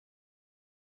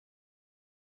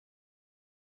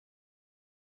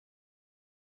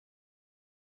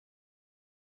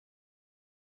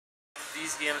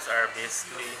These games are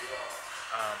basically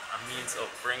a means of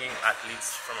bringing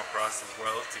athletes from across the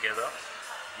world together,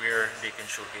 where they can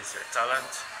showcase their talent,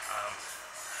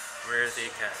 where they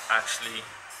can actually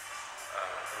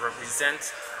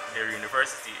represent their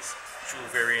universities through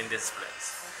varying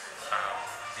disciplines.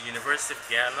 The University of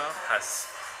Guyana has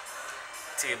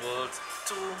tabled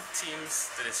 2 teams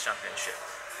to this championship: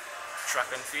 track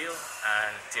and field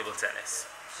and table tennis.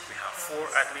 We have 4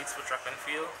 athletes for track and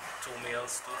field, 2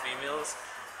 males, 2 females,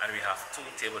 and we have 2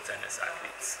 table tennis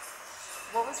athletes.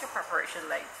 What was your preparation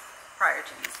like prior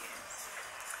to these games?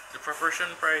 The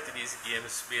preparation prior to these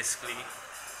games basically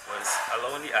was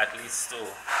allowing the athletes to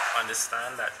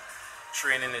understand that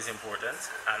training is important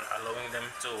and allowing them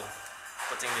to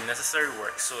put in the necessary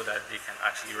work so that they can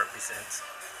actually represent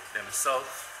themselves,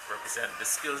 represent the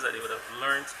skills that they would have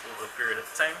learned over a period of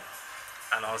time,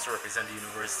 and also represent the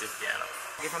University of Guyana.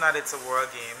 Given that it's a World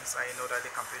Games, I know that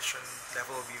the competition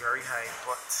level will be very high,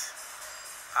 but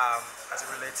as it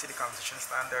relates to the competition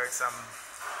standards, I'm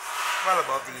well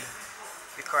above the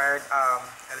required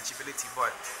eligibility,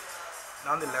 but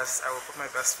nonetheless, I will put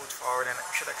my best foot forward and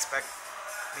you should expect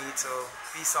me to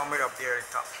be somewhere up there at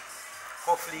the top.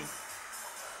 Hopefully,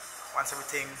 once the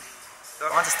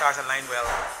stars align well,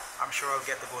 I'm sure I'll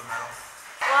get the gold medal.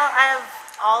 Well, I've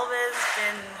always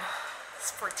been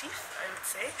sportive, I would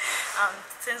say,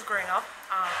 since growing up.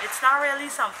 It's not really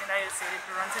something I would say that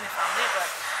runs in the family, but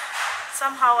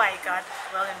somehow I got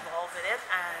well involved with it,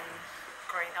 and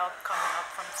growing up, coming up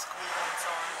from school and so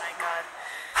on,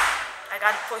 I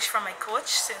got pushed from my coach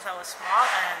since I was small,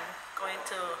 and going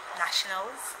to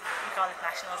nationals, we call it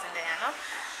nationals in Guyana.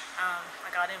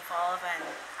 I got involved, and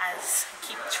as I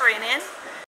keep training,